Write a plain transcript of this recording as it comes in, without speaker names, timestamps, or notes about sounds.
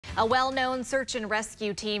A well-known search and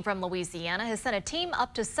rescue team from Louisiana has sent a team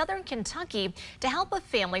up to southern Kentucky to help a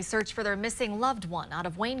family search for their missing loved one out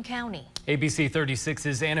of Wayne County. ABC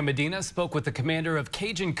 36's Anna Medina spoke with the commander of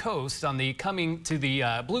Cajun Coast on the coming to the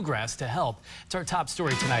bluegrass to help. It's our top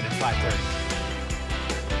story tonight at 5:30.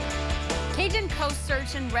 Cajun Coast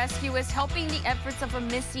Search and Rescue is helping the efforts of a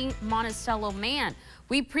missing Monticello man.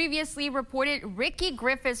 We previously reported Ricky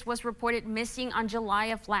Griffiths was reported missing on July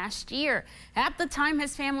of last year. At the time,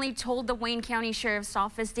 his family told the Wayne County Sheriff's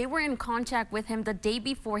Office they were in contact with him the day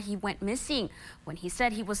before he went missing, when he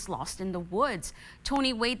said he was lost in the woods.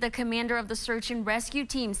 Tony Wade, the commander of the search and rescue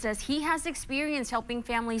team, says he has experience helping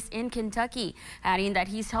families in Kentucky, adding that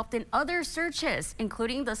he's helped in other searches,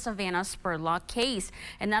 including the Savannah Spurlock case,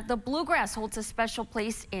 and that the bluegrass holds a special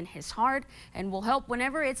place in his heart and will help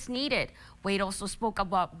whenever it's needed. Wade also spoke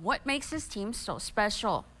about what makes his team so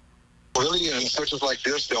special. Really, in searches like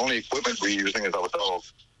this, the only equipment we're using is our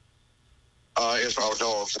dogs.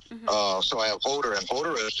 So I have Holder, and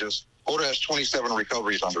Holder has 27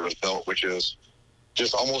 recoveries under his belt, which is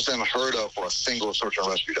just almost unheard of for a single search and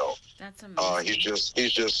rescue dog. That's amazing.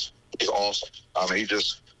 He's awesome. I mean,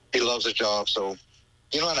 he loves his job. So,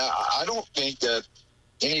 and I don't think that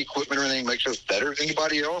any equipment or anything makes us better than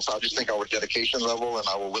anybody else. I just think our dedication level and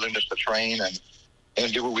our willingness to train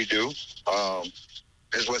and do what we do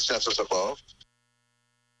is what sets us above.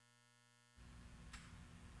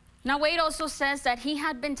 Now, Wade also says that he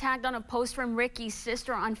had been tagged on a post from Ricky's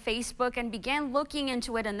sister on Facebook and began looking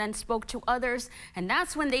into it and then spoke to others. And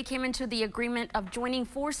that's when they came into the agreement of joining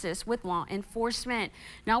forces with law enforcement.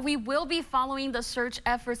 Now, we will be following the search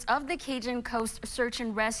efforts of the Cajun Coast Search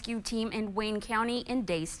and Rescue Team in Wayne County in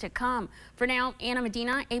days to come. For now, Anna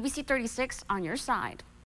Medina, ABC 36 on your side.